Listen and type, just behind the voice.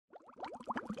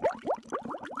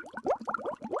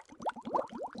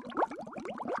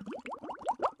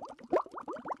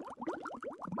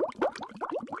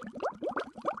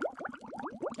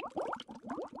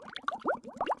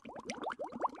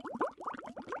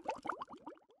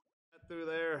through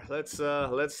there. Let's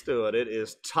do it. It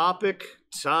is topic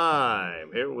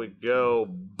time. Here we go.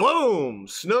 Boom!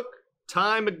 Snook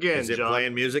time again, Is it John.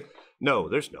 playing music? No,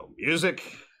 there's no music.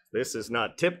 This is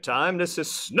not tip time. This is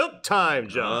Snook time,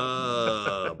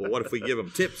 John. But what if we give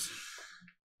them tips?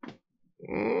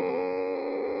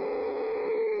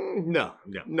 No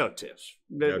tips.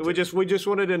 We just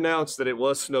wanted to announce that it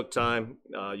was Snook time.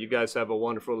 You guys have a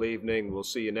wonderful evening. We'll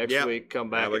see you next week. Come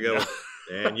back. Have a go.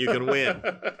 And you can win.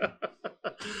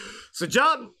 So,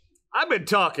 John, I've been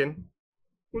talking.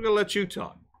 We're going to let you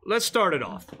talk. Let's start it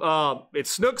off.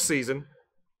 It's Snook season.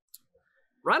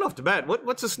 Right off the bat,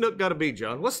 what's a Snook got to be,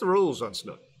 John? What's the rules on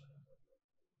Snook?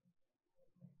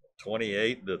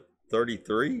 28 to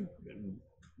 33.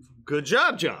 Good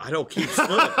job, John. I don't keep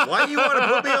Snook. Why do you want to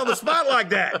put me on the spot like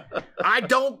that? I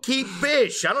don't keep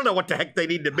fish. I don't know what the heck they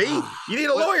need to be. You need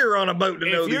a lawyer on a boat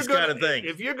to know these kind of things.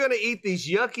 If you're going to eat these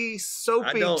yucky,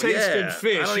 soapy tasting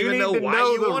fish, I don't you even need know to why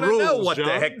know you the want to rules, know what John.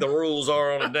 the heck the rules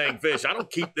are on a dang fish. I don't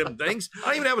keep them things. I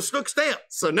don't even have a Snook stamp.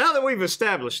 So now that we've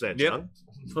established that, John.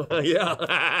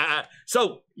 Yeah.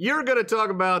 So you're going to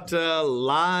talk about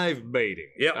live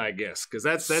baiting, Yep. I guess, because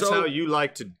that's how you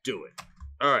like to do it.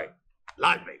 All right.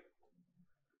 Live bait.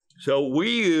 So we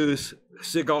use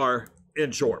cigar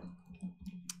inshore,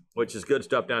 which is good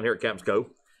stuff down here at Captain's Cove.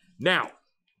 Now,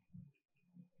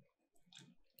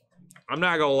 I'm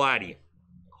not going to lie to you.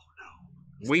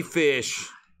 We fish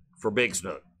for big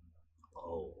snook.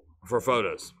 For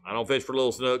photos. I don't fish for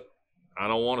little snook. I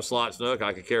don't want a slot snook.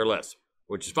 I could care less,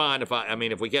 which is fine.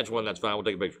 If we catch one, that's fine. We'll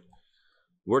take a picture.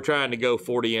 We're trying to go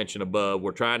 40 inch and above.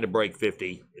 We're trying to break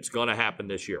 50. It's going to happen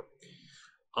this year.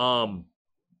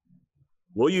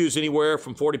 We'll use anywhere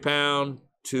from 40 pound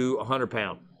to 100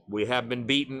 pound. We have been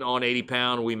beaten on 80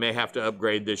 pound. We may have to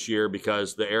upgrade this year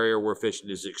because the area we're fishing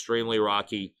is extremely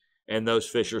rocky, and those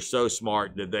fish are so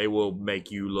smart that they will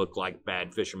make you look like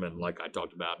bad fishermen, like I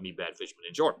talked about, me bad fisherman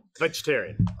in short.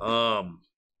 Vegetarian. Now,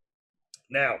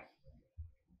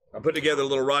 I put together a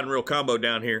little rod and reel combo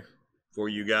down here for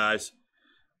you guys.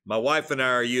 My wife and I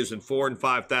are using 4 and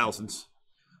 5/1000s.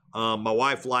 My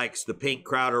wife likes the pink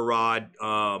Crowder rod.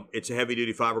 It's a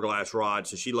heavy-duty fiberglass rod,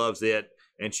 so she loves it,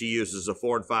 and she uses a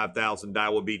 4 and 5/1000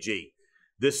 Daiwa BG.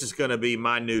 This is going to be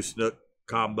my new Snook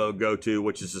combo go-to,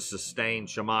 which is a sustained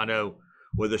Shimano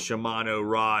with a Shimano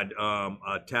rod,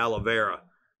 a Talavera.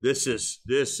 There's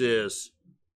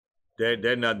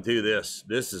nothing to this.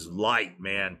 This is light,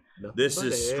 man. This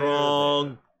is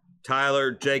strong.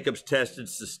 Tyler Jacobs tested,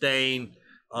 sustained.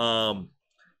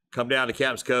 Come down to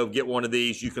Captain's Cove, get one of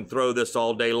these. You can throw this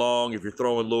all day long if you're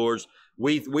throwing lures.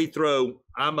 We throw.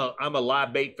 I'm a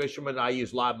live bait fisherman. I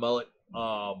use live mullet.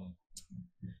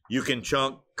 You can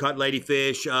cut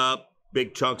ladyfish up,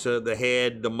 big chunks of the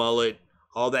head, the mullet,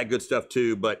 all that good stuff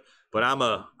too. But I'm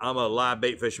a live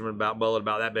bait fisherman about mullet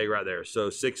about that big right there. So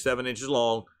 6-7 inches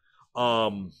long.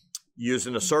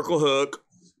 Using a circle hook.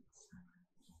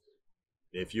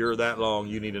 If you're that long,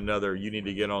 you need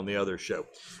to get on the other show.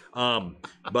 So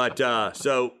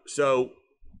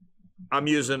I'm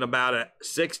using about a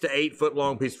 6 to 8 foot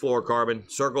long piece of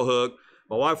fluorocarbon, circle hook.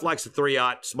 My wife likes a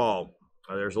 3/0 small.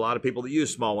 There's a lot of people that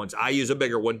use small ones. I use a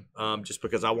bigger one, just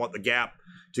because I want the gap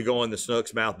to go in the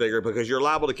snook's mouth bigger, because you're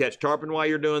liable to catch tarpon while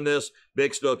you're doing this,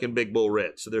 big snook and big bull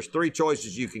red. So there's 3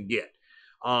 choices you can get.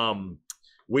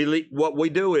 What we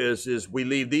do is we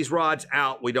leave these rods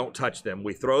out. We don't touch them.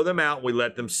 We throw them out. We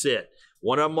let them sit.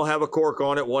 One of them will have a cork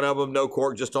on it. One of them no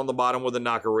cork, just on the bottom with a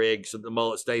knocker rig, so the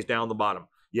mullet stays down the bottom.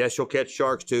 Yes, you'll catch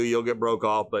sharks too. You'll get broke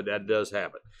off, but that does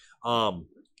happen.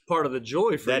 Part of the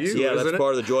joy for you, yeah, isn't that's it?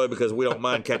 part of the joy, because we don't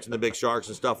mind catching the big sharks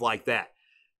and stuff like that.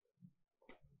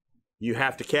 You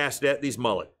have to cast net these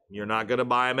mullet. You're not going to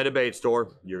buy them at a bait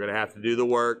store. You're going to have to do the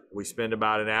work. We spend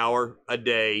about an hour a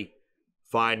day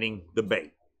finding the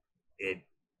bait. It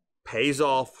pays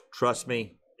off. Trust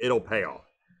me, it'll pay off.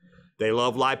 They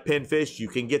love live pinfish. You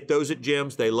can get those at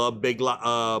gyms. They love big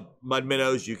mud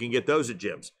minnows. You can get those at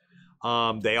gyms.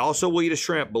 They also will eat a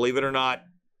shrimp. Believe it or not,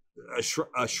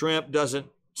 a shrimp doesn't.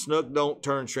 Snook don't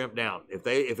turn shrimp down.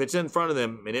 If it's in front of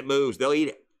them and it moves, they'll eat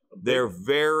it. They're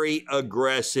very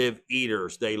aggressive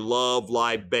eaters. They love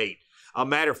live bait. A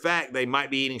matter of fact, they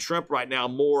might be eating shrimp right now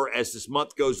more as this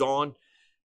month goes on.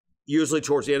 Usually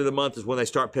towards the end of the month is when they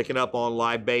start picking up on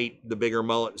live bait, the bigger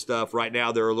mullet and stuff. Right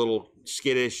now, they're a little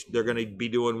skittish. They're going to be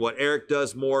doing what Eric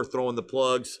does more, throwing the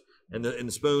plugs and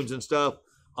the spoons and stuff.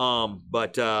 While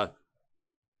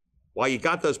you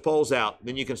got those poles out,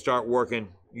 then you can start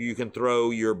working. You can throw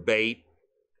your bait,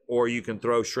 or you can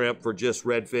throw shrimp for just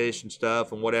redfish and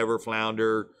stuff and whatever,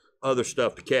 flounder, other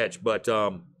stuff to catch. But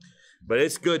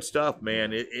it's good stuff,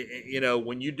 man.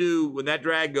 When that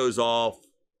drag goes off,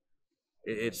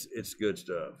 It's good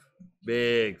stuff.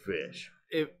 Big fish.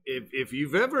 If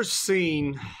you've ever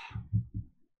seen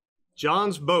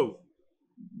John's boat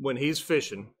when he's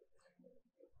fishing,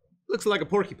 looks like a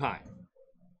porcupine.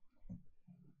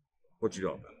 What you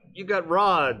talking about? You got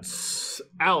rods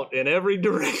out in every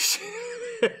direction.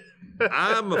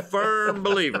 I'm a firm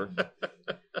believer.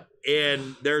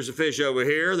 And there's a fish over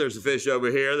here, there's a fish over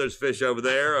here, there's a fish over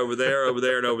there, over there, over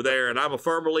there, and over there. And I'm a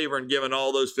firm believer in giving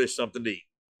all those fish something to eat.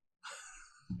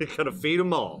 You're going to feed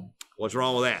them all. What's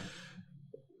wrong with that?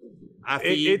 I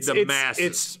feed the masses.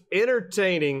 It's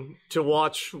entertaining to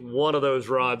watch one of those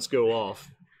rods go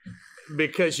off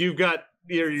because you're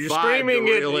screaming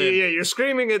you're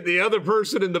screaming at the other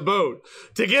person in the boat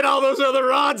to get all those other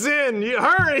rods in.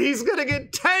 Hurry, he's gonna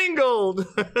get tangled.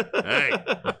 Hey,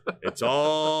 it's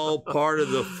all part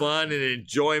of the fun and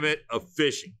enjoyment of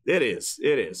fishing. It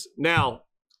is. Now,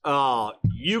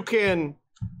 you can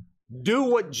do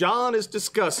what John is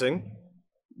discussing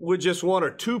with just one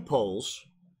or two poles.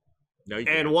 No, you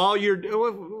and can't. while you're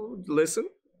listen,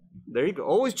 there you go.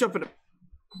 Always jumping.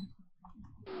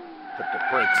 Put the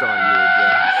brakes on you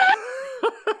again.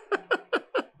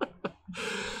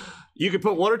 You can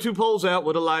put one or two poles out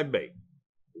with a live bait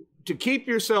to keep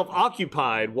yourself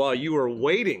occupied while you are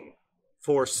waiting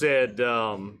for said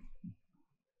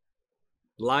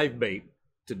live bait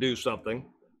to do something.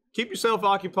 Keep yourself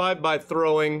occupied by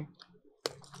throwing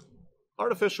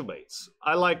artificial baits.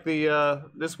 I like the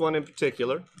this one in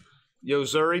particular,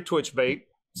 Yozuri twitch bait,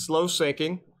 slow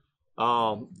sinking.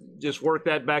 Just work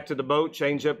that back to the boat,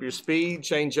 change up your speed,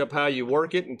 change up how you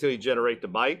work it until you generate the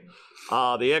bite.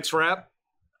 The X-Wrap,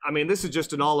 I mean, this is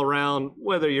just an all-around,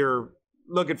 whether you're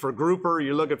looking for grouper,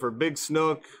 you're looking for big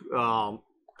snook. I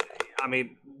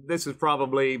mean, this is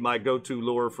probably my go-to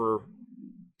lure for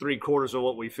 3/4 of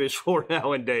what we fish for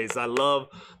nowadays. I love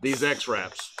these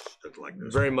X-Wraps, Like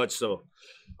this. very much so.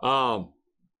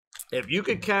 If you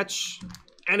could catch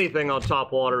anything on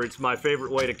top water, it's my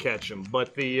favorite way to catch them.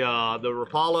 But the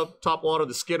Rapala top water,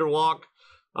 the skitter walk,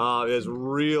 is a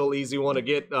real easy one to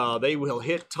get. They will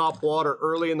hit top water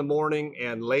early in the morning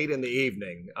and late in the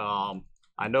evening.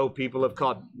 I know people have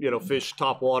caught fish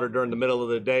top water during the middle of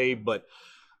the day, but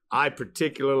I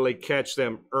particularly catch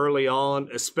them early on,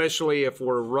 especially if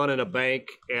we're running a bank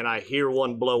and I hear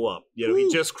one blow up. He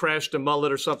just crashed a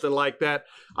mullet or something like that.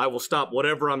 I will stop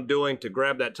whatever I'm doing to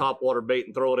grab that topwater bait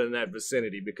and throw it in that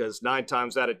vicinity, because 9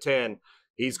 times out of 10,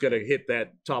 he's going to hit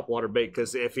that topwater bait,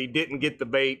 because if he didn't get the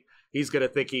bait, he's going to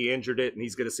think he injured it, and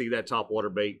he's going to see that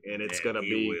topwater bait, and it's going to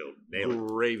be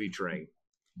gravy train.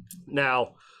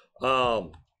 Now,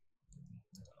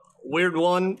 weird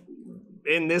one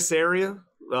in this area,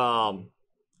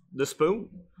 the spoon.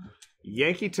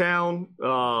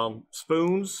 Yankeetown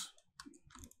spoons,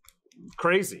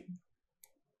 crazy.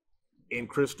 In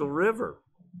Crystal River,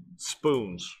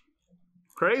 spoons,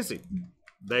 crazy.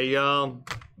 They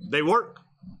work.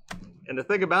 And the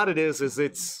thing about it is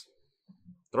it's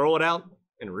throw it out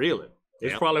and reel it.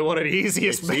 It's probably one of the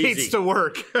easiest baits to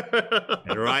work.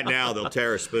 And right now they'll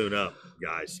tear a spoon up,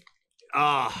 guys.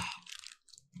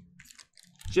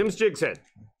 Jim's Jigs Head.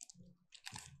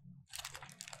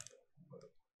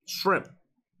 Shrimp.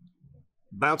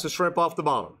 Bounce a shrimp off the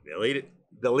bottom.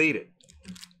 Delete it.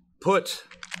 Put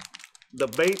the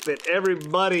bait that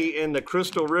everybody in the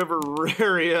Crystal River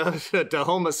area, to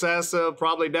Homosassa,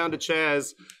 probably down to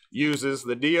Chaz, uses,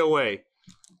 the DOA.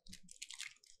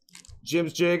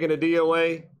 Jim's Jig and a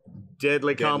DOA,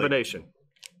 deadly combination.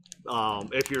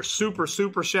 If you're super,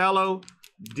 super shallow,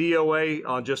 DOA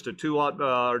on just a 2/0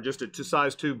 or just a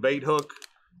size 2 bait hook,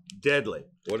 deadly.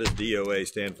 What does DOA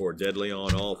stand for? Deadly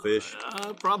on all fish?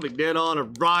 Probably dead on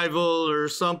arrival or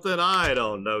something. I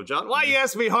don't know, John. Why you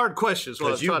ask me hard questions?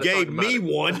 Because you gave me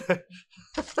one.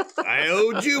 I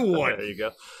owed you one. There you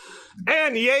go.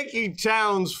 And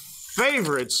Yankeetown's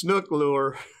favorite snook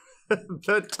lure,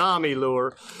 the Tommy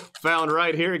lure, found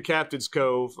right here in Captain's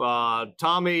Cove.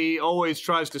 Tommy always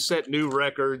tries to set new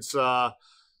records.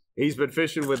 He's been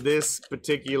fishing with this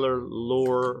particular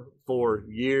lure for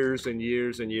years and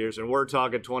years and years, and we're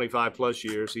talking 25 plus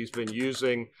years. He's been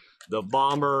using the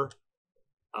Bomber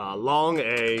Long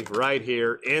A right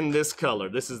here in this color.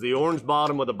 This is the orange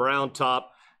bottom with a brown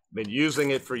top. Been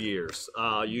using it for years.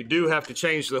 You do have to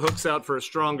change the hooks out for a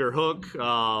stronger hook,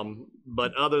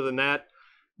 but other than that,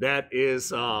 that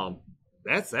is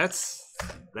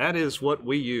what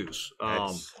we use.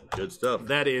 That's good stuff.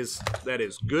 That is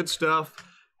good stuff.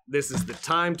 This is the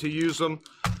time to use them.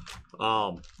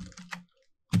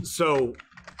 So,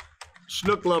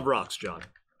 snook love rocks, John.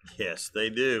 Yes, they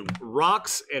do.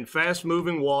 Rocks and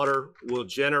fast-moving water will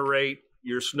generate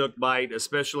your snook bite,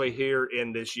 especially here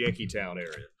in this Yankeetown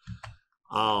area.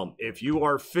 If you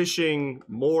are fishing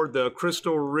more the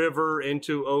Crystal River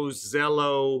into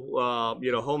Ozello,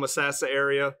 Homosassa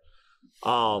area,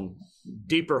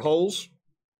 deeper holes,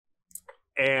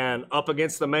 and up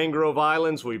against the mangrove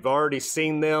islands, we've already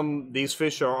seen them. These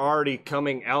fish are already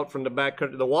coming out from the back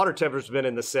country. The water temperature's been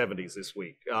in the 70s this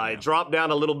week. It dropped down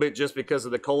a little bit just because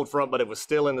of the cold front, but it was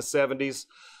still in the 70s.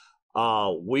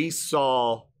 We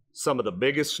saw some of the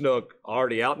biggest snook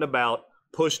already out and about,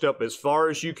 pushed up as far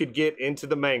as you could get into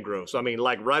the mangroves. I mean,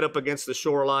 like right up against the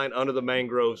shoreline, under the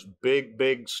mangroves,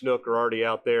 big snook are already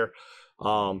out there.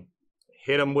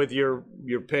 Hit them with your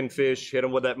pinfish, hit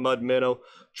them with that mud minnow,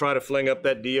 try to fling up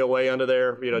that DOA under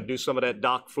there, do some of that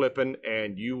dock flipping,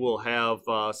 and you will have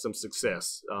some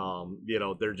success.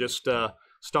 They're just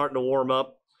starting to warm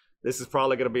up. This is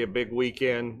probably going to be a big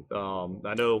weekend.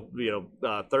 I know,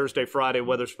 Thursday, Friday,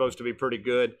 weather's supposed to be pretty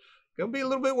good. Going to be a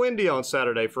little bit windy on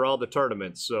Saturday for all the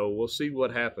tournaments, so we'll see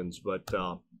what happens, but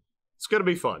it's going to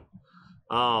be fun.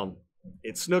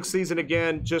 It's snook season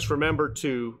again. Just remember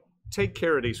to take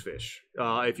care of these fish.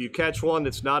 If you catch one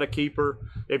that's not a keeper,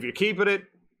 if you're keeping it,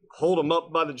 hold them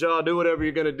up by the jaw, do whatever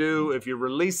you're going to do. If you're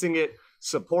releasing it,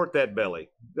 support that belly.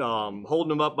 Holding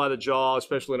them up by the jaw,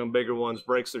 especially them bigger ones,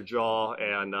 breaks their jaw,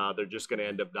 and they're just going to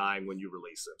end up dying when you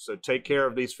release them. So take care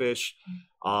of these fish,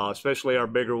 especially our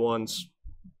bigger ones.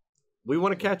 We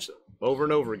want to catch them over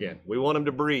and over again. We want them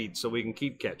to breed so we can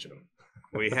keep catching them.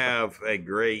 We have a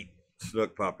great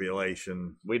snook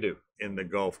population. We do. In the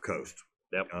Gulf Coast.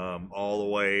 Yep. All the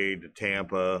way to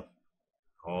Tampa,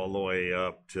 all the way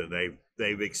up to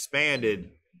they've expanded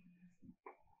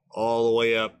all the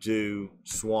way up to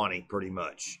Swanee pretty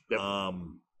much. Yep.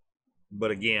 But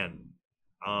again,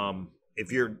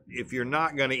 if you're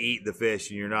not going to eat the fish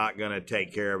and you're not going to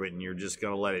take care of it and you're just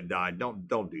going to let it die, don't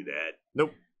do that.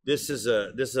 Nope. This is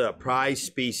a prized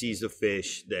species of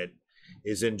fish that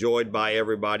is enjoyed by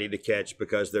everybody to catch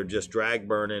because they're just drag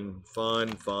burning,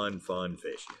 fun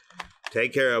fish.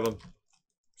 Take care of them,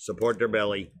 support their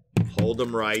belly, hold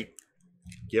them right,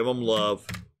 give them love.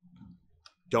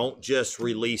 Don't just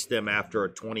release them after a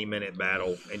 20-minute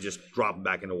battle and just drop them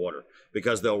back in the water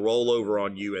because they'll roll over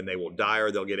on you and they will die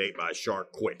or they'll get ate by a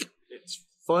shark quick. It's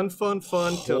fun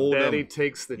till Daddy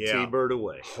takes the T-bird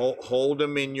away. Hold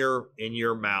them in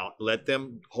your mouth. Let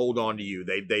them hold on to you.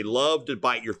 They love to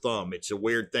bite your thumb. It's a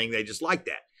weird thing. They just like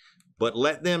that. But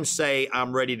let them say,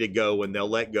 I'm ready to go, and they'll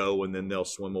let go, and then they'll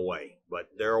swim away. But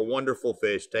they're a wonderful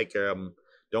fish. Take care of them.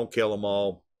 Don't kill them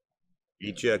all.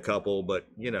 Eat you a couple, but,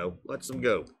 let them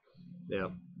go. Yeah.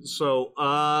 So,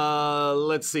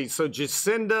 let's see. So,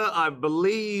 Jacinda, I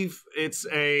believe it's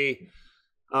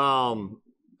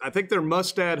I think they're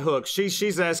mustad hooks.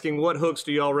 She's asking what hooks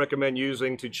do y'all recommend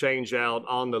using to change out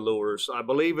on the lures. I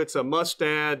believe it's a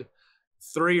mustad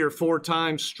 3 or 4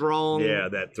 times strong. Yeah,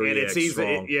 that 3X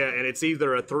strong. And it's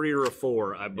either a 3 or a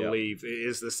 4, I believe,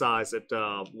 is the size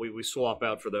that we swap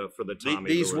out for the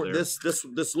Tommy lure.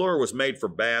 This lure was made for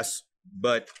bass,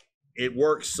 but it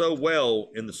works so well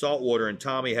in the saltwater, and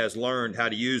Tommy has learned how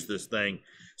to use this thing.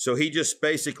 So he just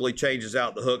basically changes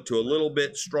out the hook to a little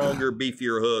bit stronger,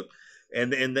 beefier hook.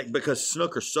 And because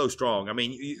snook are so strong, I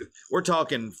mean, we're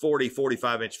talking 40,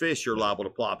 45-inch fish you're liable to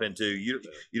plop into. You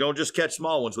don't just catch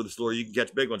small ones with this lure. You can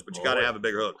catch big ones, but you got to have a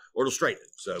bigger hook or it'll straighten.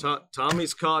 So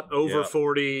Tommy's caught over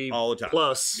 40 all the time.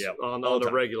 Plus on the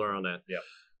regular on that. Yeah.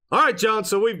 All right, John,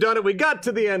 so we've done it. We got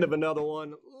to the end of another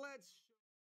one.